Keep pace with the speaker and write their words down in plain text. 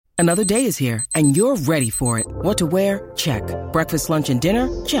Another day is here, and you're ready for it. What to wear? Check. Breakfast, lunch, and dinner?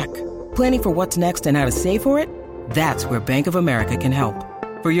 Check. Planning for what's next and how to save for it? That's where Bank of America can help.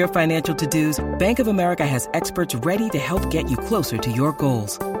 For your financial to-dos, Bank of America has experts ready to help get you closer to your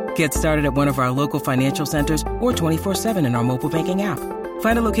goals. Get started at one of our local financial centers or 24/7 in our mobile banking app.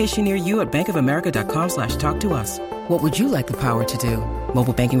 Find a location near you at bankofamerica.com/talktous. What would you like the power to do?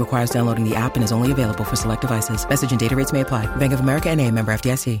 Mobile banking requires downloading the app and is only available for select devices. Message and data rates may apply. Bank of America N.A., member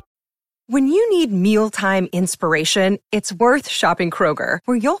FDIC. When you need mealtime inspiration, it's worth shopping Kroger,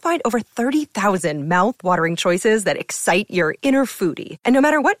 where you'll find over 30,000 mouth-watering choices that excite your inner foodie. And no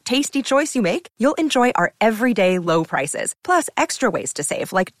matter what tasty choice you make, you'll enjoy our everyday low prices, plus extra ways to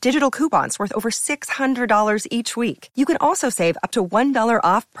save, like digital coupons worth over $600 each week. You can also save up to $1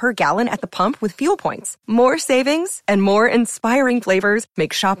 off per gallon at the pump with fuel points. More savings and more inspiring flavors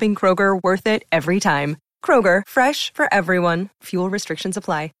make shopping Kroger worth it every time. Kroger, fresh for everyone. Fuel restrictions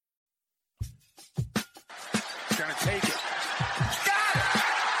apply. Gonna take it. Got it!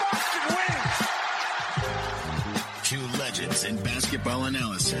 Boston wins! Two legends in basketball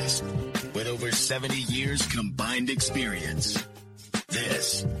analysis with over 70 years combined experience.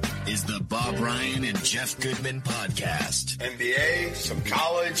 This is the Bob Ryan and Jeff Goodman podcast. NBA, some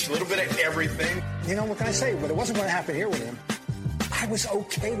college, a little bit of everything. You know, what can I say? But it wasn't going to happen here with him. I was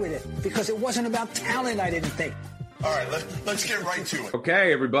okay with it because it wasn't about talent, I didn't think. All right, let's get right to it.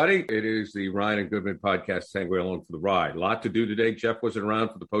 Okay, everybody. It is the Ryan and Goodman podcast, saying we're along for the ride. A lot to do today. Jeff wasn't around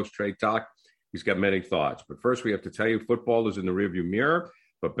for the post-trade talk. He's got many thoughts. But first, we have to tell you, football is in the rearview mirror,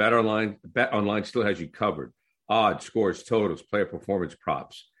 but BetOnline still has you covered. Odds, scores, totals, player performance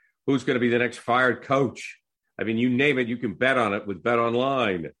props. Who's going to be the next fired coach? I mean, you name it, you can bet on it with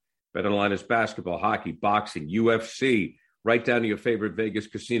BetOnline. BetOnline is basketball, hockey, boxing, UFC, right down to your favorite Vegas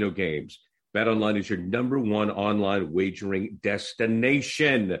casino games. BetOnline is your number one online wagering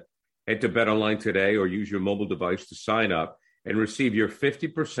destination. Head to BetOnline today or use your mobile device to sign up and receive your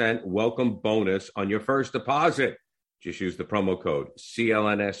 50% welcome bonus on your first deposit. Just use the promo code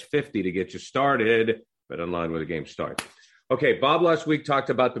CLNS50 to get you started. BetOnline where the game starts. Okay, Bob last week talked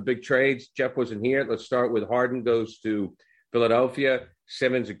about the big trades. Jeff wasn't here. Let's start with Harden goes to Philadelphia.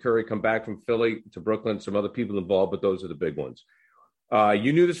 Simmons and Curry come back from Philly to Brooklyn. Some other people involved, but those are the big ones.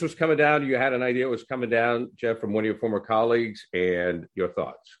 You knew this was coming down. You had an idea it was coming down, Jeff, from one of your former colleagues, and your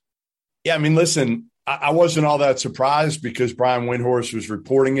thoughts. Yeah, I mean, listen, I wasn't all that surprised because Brian Windhorst was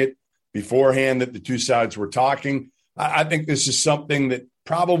reporting it beforehand that the two sides were talking. I think this is something that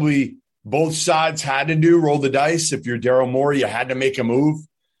probably both sides had to do, roll the dice. If you're Daryl Morey, you had to make a move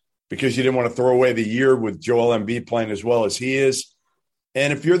because you didn't want to throw away the year with Joel Embiid playing as well as he is.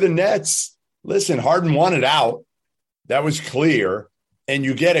 And if you're the Nets, listen, Harden wanted out. That was clear. And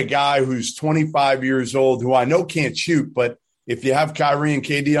you get a guy who's 25 years old, who I know can't shoot, but if you have Kyrie and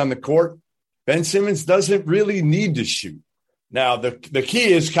KD on the court, Ben Simmons doesn't really need to shoot. Now, the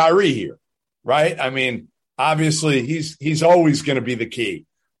key is Kyrie here, right? I mean, obviously, he's always going to be the key.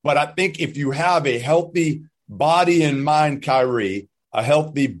 But I think if you have a healthy body and mind Kyrie, a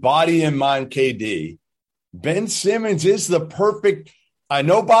healthy body and mind KD, Ben Simmons is the perfect – I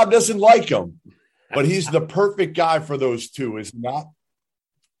know Bob doesn't like him, but he's the perfect guy for those two, is he not?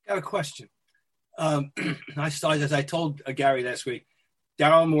 I have a question. As I told Gary last week,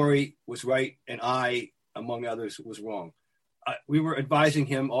 Daryl Morey was right, and I, among others, was wrong. We were advising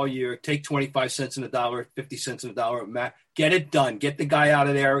him all year, take 25 cents on the dollar, 50 cents on the dollar, get it done. Get the guy out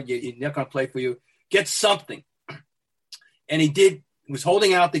of there. He's not going to play for you. Get something. And he was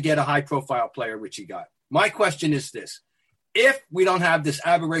holding out to get a high-profile player, which he got. My question is this. If we don't have this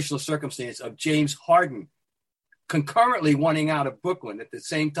aberrational circumstance of James Harden concurrently wanting out of Brooklyn at the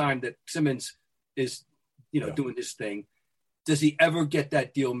same time that Simmons is, doing this thing, does he ever get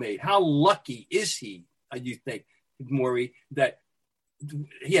that deal made? How lucky is he, you think, Morey, that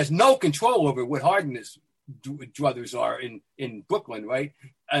he has no control over what Harden's druthers are in Brooklyn, right?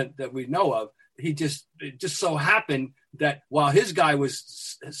 That we know of. It just so happened that while his guy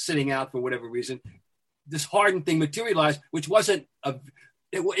was sitting out for whatever reason, this Harden thing materialized, which wasn't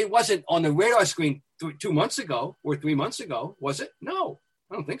it wasn't on the radar screen 2 months ago or 3 months ago, was it? No,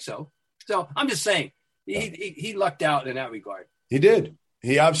 I don't think so. So I'm just saying he lucked out in that regard. He did.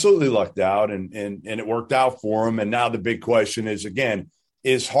 He absolutely lucked out, and it worked out for him. And now the big question is, again,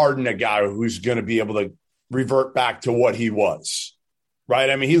 is Harden a guy who's going to be able to revert back to what he was, right?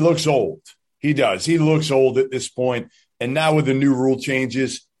 I mean, he looks old. He does. He looks old at this point. And now with the new rule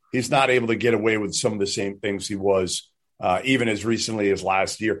changes, he's not able to get away with some of the same things he was even as recently as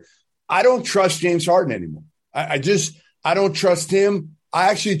last year. I don't trust James Harden anymore. I don't trust him. I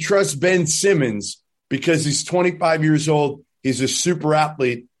actually trust Ben Simmons because he's 25 years old. He's a super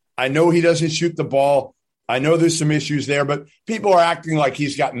athlete. I know he doesn't shoot the ball. I know there's some issues there, but people are acting like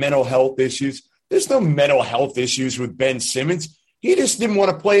he's got mental health issues. There's no mental health issues with Ben Simmons. He just didn't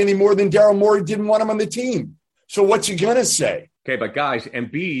want to play any more than Daryl Morey didn't want him on the team. So what's he going to say? Okay, but guys,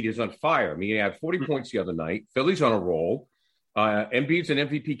 Embiid is on fire. I mean, he had 40 points the other night. Philly's on a roll. Embiid's an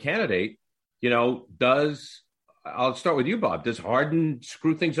MVP candidate. I'll start with you, Bob. Does Harden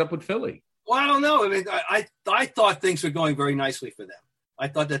screw things up with Philly? Well, I don't know. I mean, I thought things were going very nicely for them. I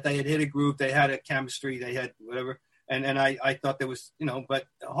thought that they had hit a groove. They had a chemistry. They had whatever. And I thought there was, but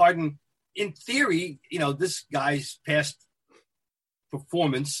Harden, in theory, this guy's past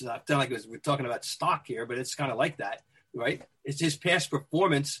performance, I feel like we're talking about stock here, but it's kind of like that, right? It's his past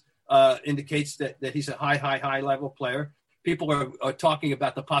performance indicates that he's a high level player. People are talking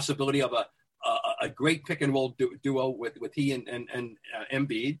about the possibility of a great pick and roll duo with he and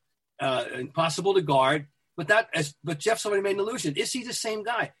Embiid, impossible to guard. But Jeff's already made an illusion. Is he the same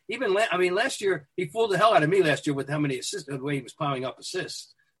guy? Last year he fooled the hell out of me last year with how many assists, the way he was piling up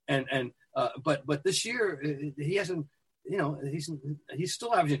assists. But this year he hasn't. He's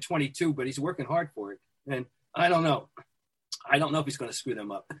still averaging 22, but he's working hard for it. And I don't know. I don't know if he's going to screw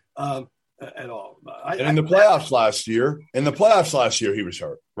them up at all. In the playoffs last year, he was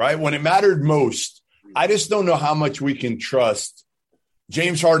hurt, right? When it mattered most, I just don't know how much we can trust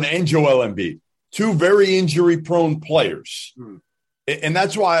James Harden and Joel Embiid, two very injury-prone players. And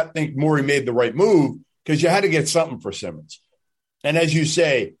that's why I think Morey made the right move, because you had to get something for Simmons. And as you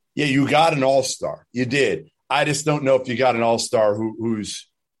say, yeah, you got an all-star. You did. I just don't know if you got an all-star who's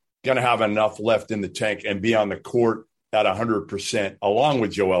going to have enough left in the tank and be on the court at 100% along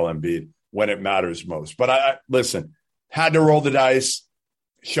with Joel Embiid when it matters most. But listen, had to roll the dice.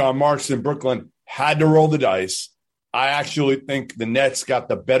 Sean Marks in Brooklyn had to roll the dice. I actually think the Nets got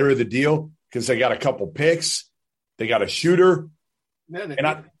the better of the deal because they got a couple picks. They got a shooter.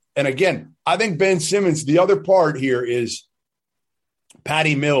 And again, I think Ben Simmons, the other part here is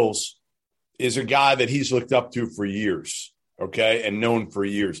Patty Mills is a guy that he's looked up to for years, okay, and known for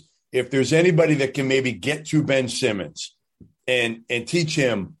years. If there's anybody that can maybe get to Ben Simmons and teach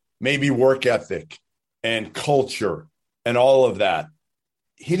him maybe work ethic and culture and all of that,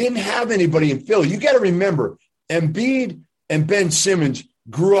 he didn't have anybody in Philly. You got to remember, Embiid and Ben Simmons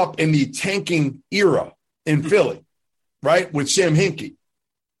grew up in the tanking era in Philly, right, with Sam Hinkie.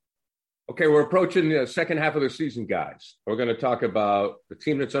 Okay, we're approaching the second half of the season, guys. We're going to talk about the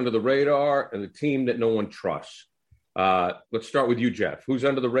team that's under the radar and the team that no one trusts. Let's start with you, Jeff. Who's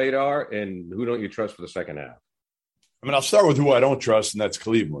under the radar and who don't you trust for the second half? I'll start with who I don't trust, and that's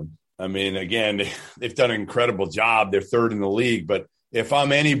Cleveland. Again, they've done an incredible job. They're third in the league. But if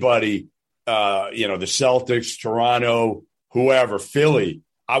I'm anybody, the Celtics, Toronto, whoever, Philly,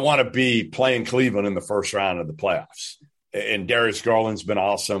 I want to be playing Cleveland in the first round of the playoffs. And Darius Garland's been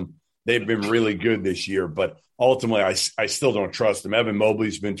awesome. They've been really good this year, but ultimately I still don't trust them. Evan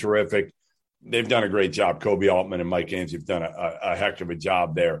Mobley's been terrific. They've done a great job. Kobe Altman and Mike Ainsley have done a heck of a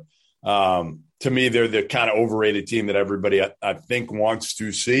job there. To me, they're the kind of overrated team that everybody I think wants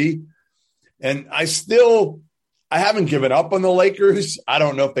to see. And I haven't given up on the Lakers. I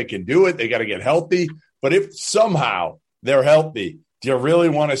don't know if they can do it. They got to get healthy. But if somehow they're healthy, do you really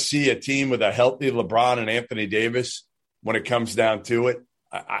want to see a team with a healthy LeBron and Anthony Davis when it comes down to it?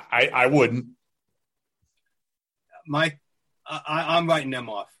 I wouldn't. Mike, I'm writing them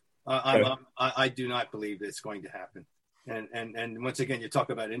off. I do not believe it's going to happen. And once again, you talk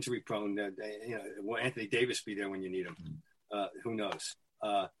about injury prone. Will Anthony Davis be there when you need him? Who knows?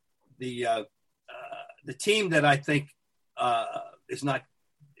 The team that I think is not.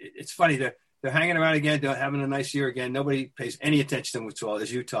 It's funny they're hanging around again. They're having a nice year again. Nobody pays any attention to them at all.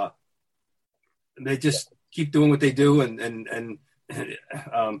 Is Utah? They just keep doing what they do and.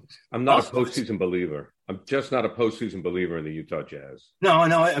 I'm not a postseason believer. I'm just not a postseason believer in the Utah Jazz. No,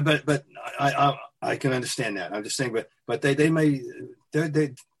 but I can understand that. I'm just saying, but they may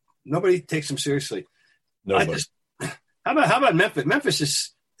nobody takes them seriously. Nobody. How about Memphis?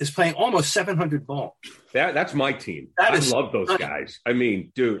 Memphis is playing almost 700 ball. That's my team. I love those guys.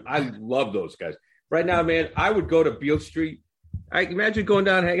 Dude, I love those guys. Right now, man, I would go to Beale Street. I imagine going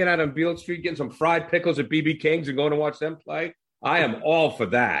down, hanging out on Beale Street, getting some fried pickles at BB King's and going to watch them play. I am all for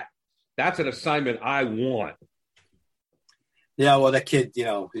that. That's an assignment I want. Yeah, well, that kid,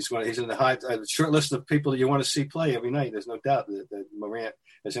 he's in the short list of people that you want to see play every night. There's no doubt that Morant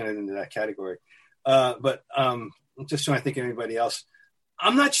is entered into that category. But I'm just trying to think of anybody else.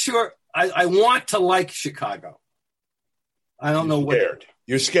 I'm not sure. I want to like Chicago. I don't know what.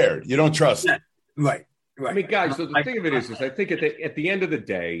 You're scared. You don't trust them. Right. Guys, so the thing of it is I think at the end of the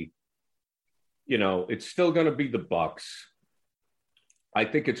day, it's still going to be the Bucks. I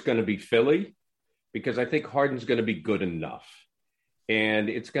think it's going to be Philly because I think Harden's going to be good enough. And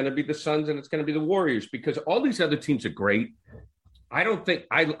it's going to be the Suns and it's going to be the Warriors because all these other teams are great. I don't think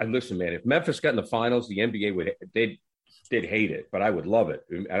I listen, man, if Memphis got in the finals, the NBA they'd hate it, but I would love it.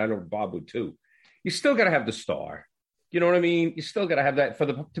 And I know Bob would too. You still got to have the star. You know what I mean? You still got to have that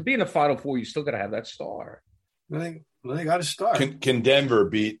to be in the Final Four. You still got to have that star. Well, they got to start. Can Denver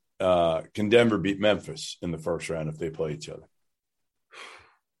beat Memphis in the first round if they play each other?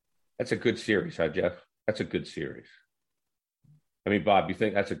 That's a good series, huh, Jeff? That's a good series. I mean, Bob, you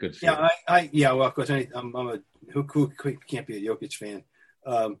think that's a good series? Yeah, well, of course, I'm who can't be a Jokic fan,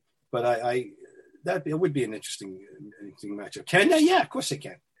 but it would be an interesting matchup. Can they? Yeah, of course they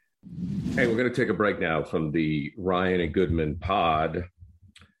can. Hey, we're going to take a break now from the Ryan and Goodman pod.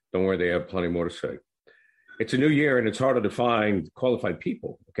 Don't worry, they have plenty more to say. It's a new year, and it's harder to find qualified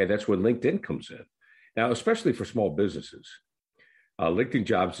people. Okay, that's where LinkedIn comes in. Now, especially for small businesses, LinkedIn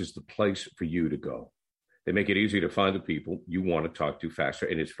Jobs is the place for you to go. They make it easy to find the people you want to talk to faster,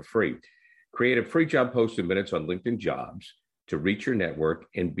 and it's for free. Create a free job post in minutes on LinkedIn Jobs to reach your network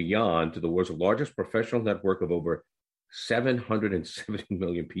and beyond to the world's largest professional network of over 770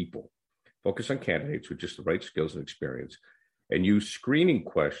 million people. Focus on candidates with just the right skills and experience, and use screening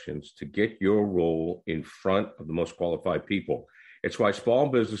questions to get your role in front of the most qualified people. It's why small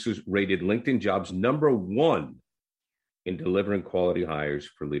businesses rated LinkedIn Jobs #1 in delivering quality hires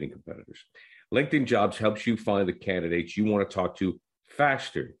for leading competitors. LinkedIn Jobs helps you find the candidates you want to talk to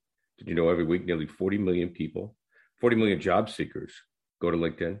faster. Did you know every week nearly 40 million job seekers go to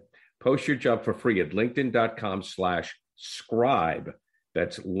LinkedIn? Post your job for free at linkedin.com/scribe.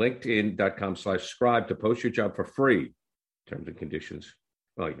 That's linkedin.com/scribe to post your job for free. Terms and conditions,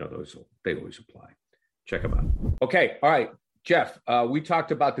 well, you know, they always apply. Check them out. Okay, all right, Jeff, we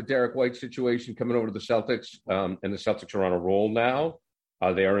talked about the Derek White situation coming over to the Celtics, and the Celtics are on a roll now.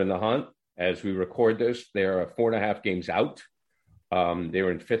 They are in the hunt. As we record this, they're 4.5 games out.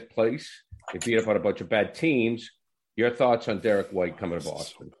 They're in 5th place. They beat up on a bunch of bad teams. Your thoughts on Derek White coming to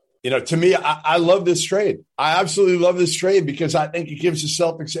Boston? You know, to me, I love this trade. I absolutely love this trade because I think it gives the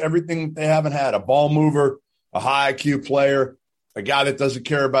Celtics everything they haven't had: a ball mover, a high IQ player, a guy that doesn't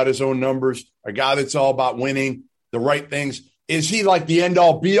care about his own numbers, a guy that's all about winning, the right things. Is he like the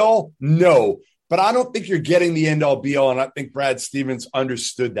end-all, be-all? No. But I don't think you're getting the end-all, be-all, and I think Brad Stevens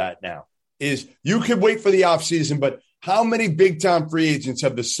understood that now. Is you could wait for the offseason, but how many big-time free agents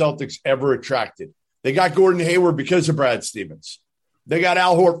have the Celtics ever attracted? They got Gordon Hayward because of Brad Stevens. They got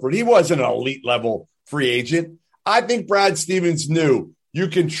Al Horford. He wasn't an elite-level free agent. I think Brad Stevens knew you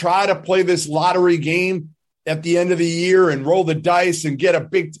can try to play this lottery game at the end of the year and roll the dice and get a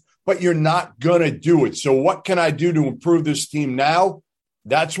big – but you're not going to do it. So what can I do to improve this team now?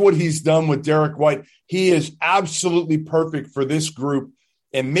 That's what he's done with Derek White. He is absolutely perfect for this group.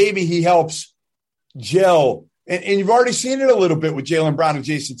 And maybe he helps gel. And you've already seen it a little bit with Jaylen Brown and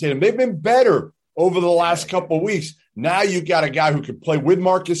Jason Tatum. They've been better over the last couple of weeks. Now you've got a guy who can play with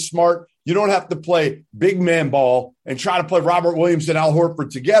Marcus Smart. You don't have to play big man ball and try to play Robert Williams and Al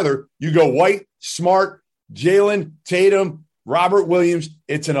Horford together. You go White, Smart, Jaylen, Tatum, Robert Williams.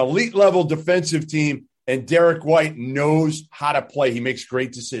 It's an elite level defensive team, and Derek White knows how to play. He makes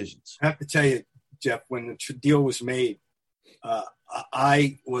great decisions. I have to tell you, Jeff, when the deal was made,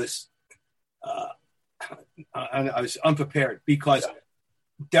 I was unprepared because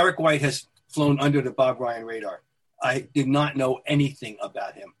Derek White has flown under the Bob Ryan radar. I did not know anything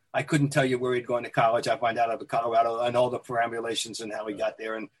about him. I couldn't tell you where he'd gone to college. I find out about Colorado and all the perambulations and how he got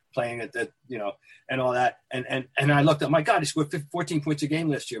there and playing at the, and all that. And I looked up, my God, he scored 14 points a game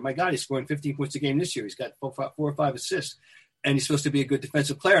last year. My God, he's scoring 15 points a game this year. He's got 4 or 5 assists, and he's supposed to be a good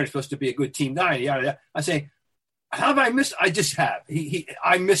defensive player. And he's supposed to be a good team guy. Yada, yada. I say, how have I missed? I just have.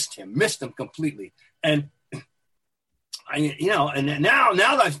 I missed him completely. And and now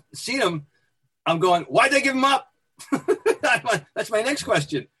that I've seen him, I'm going, why'd they give him up? That's my next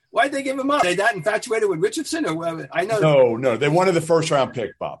question. Why'd they give him up? Are they that infatuated with Richardson, or whatever? I know. No. They wanted the first round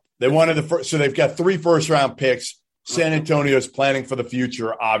pick, Bob. They wanted the first. So they've got 3 first round picks. San Antonio's planning for the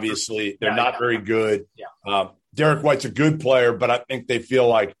future. Obviously, they're not very good. Yeah. Derek White's a good player, but I think they feel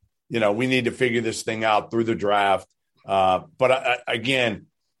like, we need to figure this thing out through the draft. But I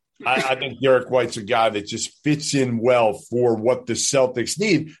think Derek White's a guy that just fits in well for what the Celtics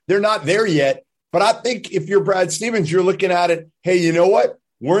need. They're not there yet, but I think if you're Brad Stevens, you're looking at it, hey, you know what?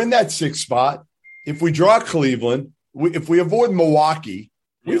 We're in that 6th spot. If we draw Cleveland, if we avoid Milwaukee,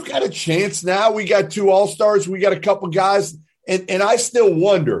 we've got a chance now. We got 2 All-Stars. We got a couple guys. And I still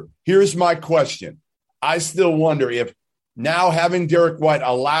wonder, here's my question. I still wonder if now having Derek White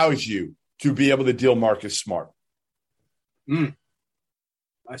allows you to be able to deal Marcus Smart.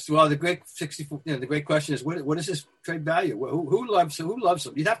 Well, the great 64. The great question is, what is his trade value? Who loves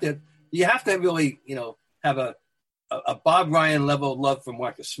him? You have to really, have a Bob Ryan level love for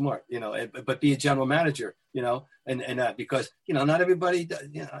Marcus Smart, but be a general manager, and because not everybody,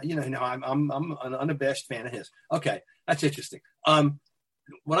 I'm an unabashed fan of his. Okay, that's interesting.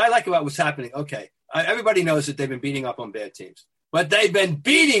 What I like about what's happening, everybody knows that they've been beating up on bad teams, but they've been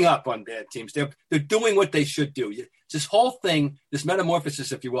beating up on bad teams. They're doing what they should do. This whole thing, this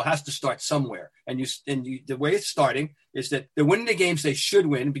metamorphosis, if you will, has to start somewhere. And the way it's starting is that they're winning the games they should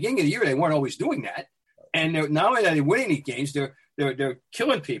win. At the beginning of the year, they weren't always doing that. And now that they're winning these games, they're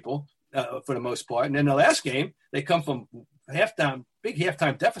killing people for the most part. And then the last game, they come from big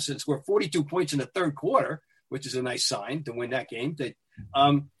halftime deficits, score 42 points in the third quarter, which is a nice sign to win that game.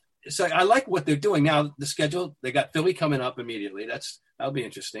 So I like what they're doing now. The schedule, they got Philly coming up immediately. That'll be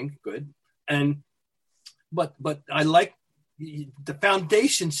interesting. Good. But I like the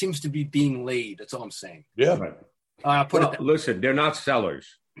foundation seems to be being laid. That's all I'm saying. Yeah. Right. Listen, they're not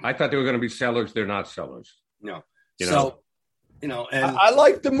sellers. I thought they were going to be sellers. They're not sellers. No. And I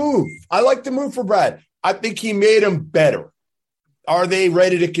like the move. I like the move for Brad. I think he made them better. Are they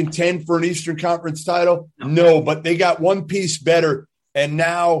ready to contend for an Eastern Conference title? No, but they got one piece better. And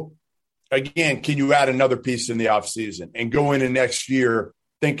now, again, can you add another piece in the offseason and go into next year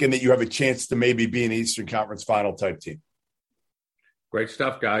thinking that you have a chance to maybe be an Eastern Conference final type team? Great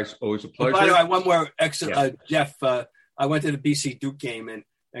stuff, guys. Always a pleasure. By the way, one more Jeff. I went to the BC Duke game, and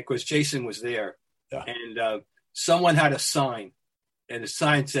of course Jason was there, and someone had a sign, and the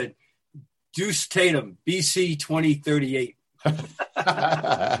sign said, "Deuce Tatum, BC 2038."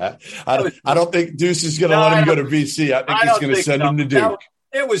 I don't think Deuce is going to let him go to BC. I think he's going to send him to Duke.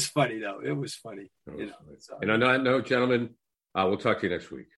 It was funny, though. It was funny. And on that note, gentlemen, we'll talk to you next week.